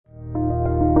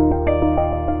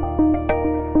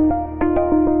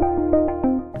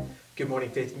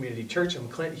Morning Faith Community Church. I'm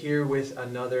Clint here with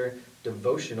another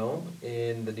devotional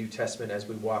in the New Testament as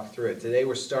we walk through it. Today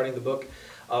we're starting the book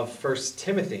of 1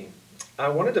 Timothy. I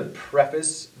wanted to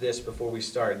preface this before we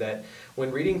start that when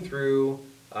reading through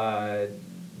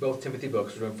both Timothy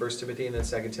books, we're doing 1 Timothy and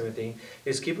then 2 Timothy,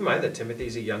 is keep in mind that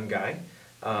Timothy's a young guy,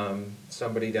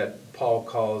 somebody that Paul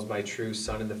calls my true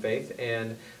son in the faith.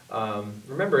 And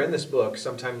remember, in this book,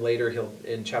 sometime later,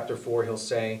 in chapter 4, he'll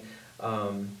say,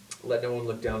 let no one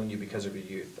look down on you because of your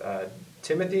youth.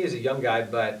 Timothy is a young guy,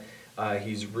 but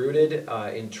he's rooted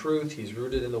in truth. He's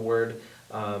rooted in the Word,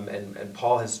 and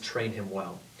Paul has trained him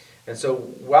well. And so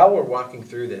while we're walking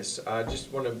through this, I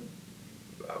just want to,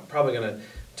 I'm probably going to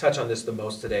touch on this the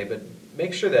most today, but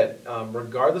make sure that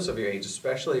regardless of your age,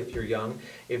 especially if you're young,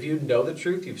 if you know the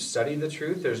truth, you've studied the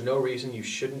truth, there's no reason you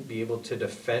shouldn't be able to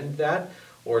defend that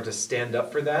or to stand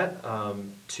up for that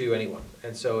to anyone.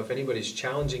 And so if anybody's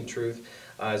challenging truth,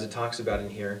 as it talks about in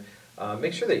here,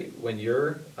 make sure that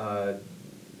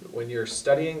when you're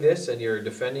studying this and you're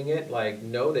defending it, like,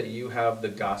 know that you have the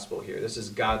gospel here. This is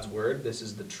God's word. This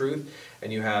is the truth,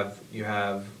 and you have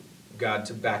God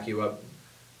to back you up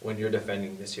when you're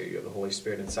defending this here. You have the Holy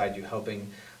Spirit inside you helping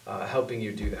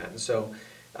you do that. And so,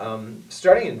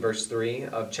 starting in verse 3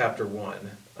 of chapter 1.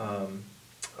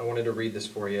 I wanted to read this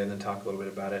for you and then talk a little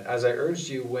bit about it. As I urged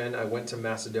you when I went to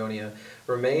Macedonia,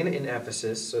 remain in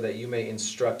Ephesus so that you may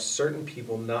instruct certain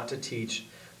people not to teach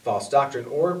false doctrine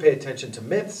or pay attention to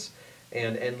myths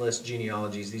and endless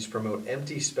genealogies. These promote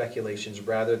empty speculations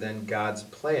rather than God's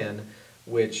plan,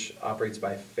 which operates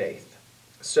by faith.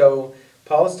 So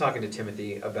Paul is talking to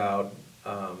Timothy about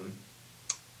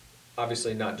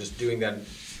obviously not just doing that,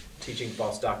 teaching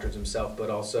false doctrines himself,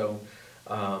 but also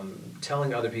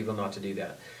telling other people not to do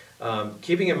that.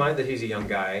 Keeping in mind that he's a young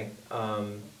guy,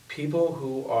 people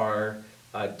who are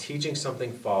teaching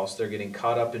something false, they're getting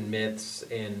caught up in myths,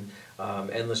 in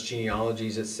endless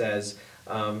genealogies, it says.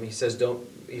 He says,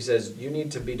 you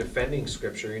need to be defending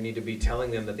Scripture. You need to be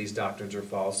telling them that these doctrines are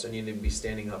false, and you need to be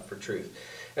standing up for truth.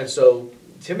 And so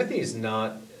Timothy is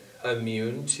not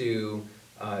immune to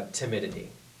timidity,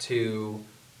 to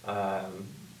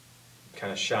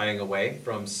kind of shying away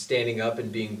from standing up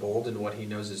and being bold in what he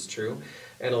knows is true.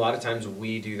 And a lot of times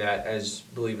we do that as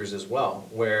believers as well,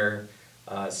 where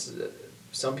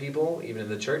some people, even in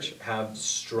the church, have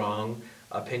strong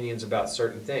opinions about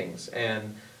certain things.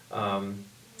 And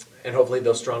hopefully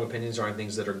those strong opinions are on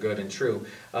things that are good and true.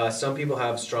 Some people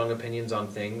have strong opinions on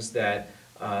things that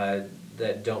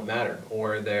don't matter,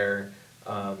 or they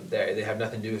have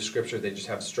nothing to do with Scripture. They just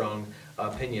have strong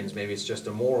opinions. Maybe it's just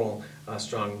a moral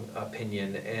strong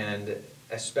opinion. And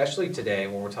especially today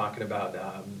when we're talking about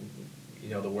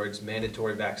the words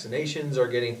mandatory vaccinations are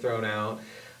getting thrown out,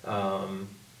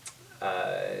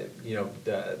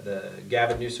 the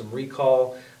Gavin Newsom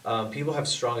recall, people have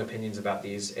strong opinions about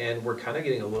these, and we're kind of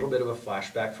getting a little bit of a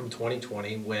flashback from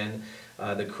 2020 when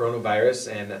the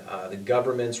coronavirus and the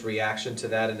government's reaction to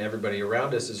that and everybody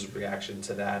around us' reaction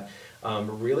to that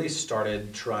really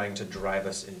started trying to drive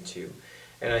us into.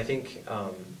 And I think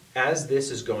as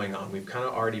this is going on, we've kind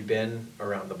of already been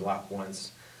around the block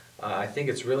once. I think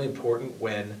it's really important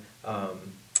when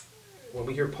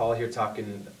we hear Paul here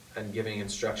talking and giving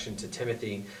instruction to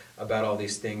Timothy about all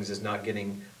these things, is not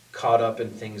getting caught up in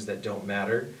things that don't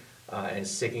matter and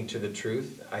sticking to the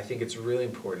truth. I think it's really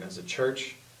important as a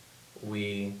church.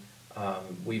 We've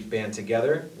band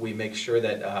together. We make sure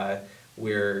that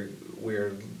we're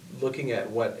looking at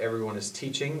what everyone is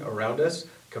teaching around us,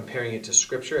 comparing it to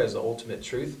Scripture as the ultimate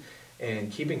truth,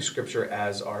 and keeping Scripture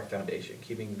as our foundation,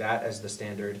 keeping that as the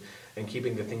standard, and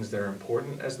keeping the things that are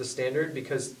important as the standard,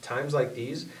 because times like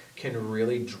these can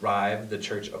really drive the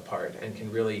church apart and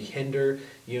can really hinder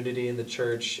unity in the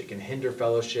church. It can hinder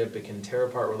fellowship. It can tear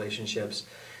apart relationships.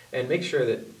 And make sure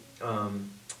that, and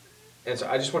so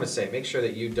I just want to say, make sure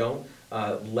that you don't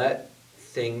let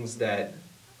things that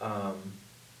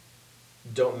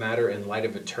don't matter in light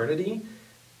of eternity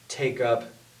take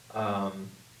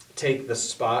the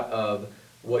spot of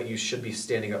what you should be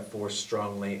standing up for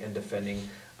strongly and defending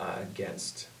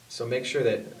against. So make sure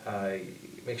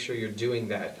you're doing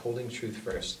that, holding truth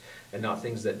first, and not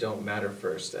things that don't matter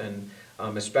first. And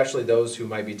especially those who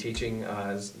might be teaching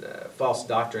false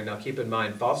doctrine. Now keep in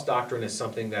mind, false doctrine is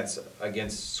something that's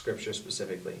against Scripture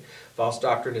specifically. False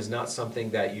doctrine is not something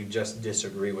that you just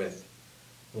disagree with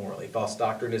morally. False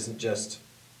doctrine isn't just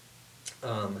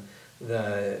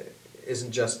the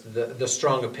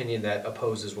strong opinion that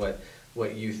opposes what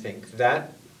you think.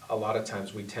 That a lot of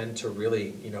times we tend to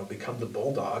really become the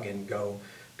bulldog and go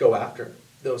after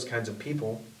those kinds of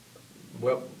people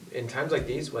well, in times like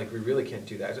these, like we really can't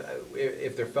do that.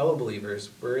 If they're fellow believers,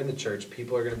 we're in the church,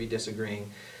 people are going to be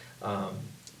disagreeing.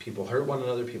 People hurt one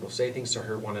another, people say things to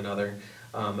hurt one another.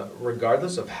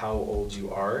 Regardless of how old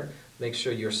you are, make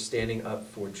sure you're standing up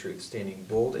for truth, standing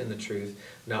bold in the truth,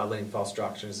 not letting false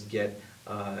doctrines get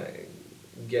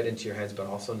into your heads, but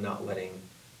also not letting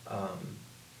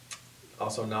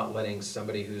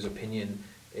somebody whose opinion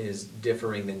is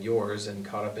differing than yours and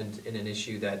caught up in an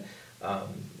issue that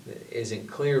isn't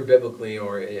clear biblically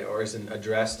or isn't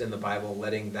addressed in the Bible,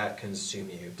 letting that consume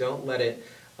you. Don't let it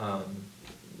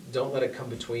come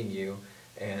between you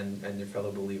and your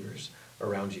fellow believers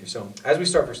around you. So as we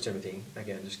start 1 Timothy,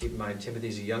 again, just keep in mind,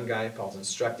 Timothy's a young guy. Paul's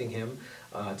instructing him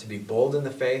to be bold in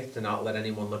the faith, to not let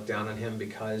anyone look down on him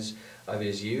because of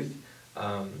his youth.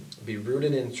 Be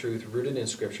rooted in truth, rooted in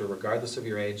Scripture, regardless of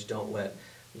your age. Don't let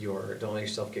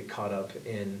yourself get caught up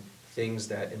in things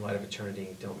that, in light of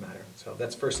eternity, don't matter. So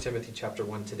that's 1 Timothy chapter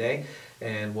 1 today,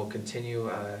 and we'll continue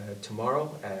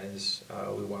tomorrow as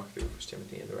we walk through 1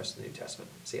 Timothy and the rest of the New Testament.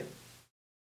 See ya.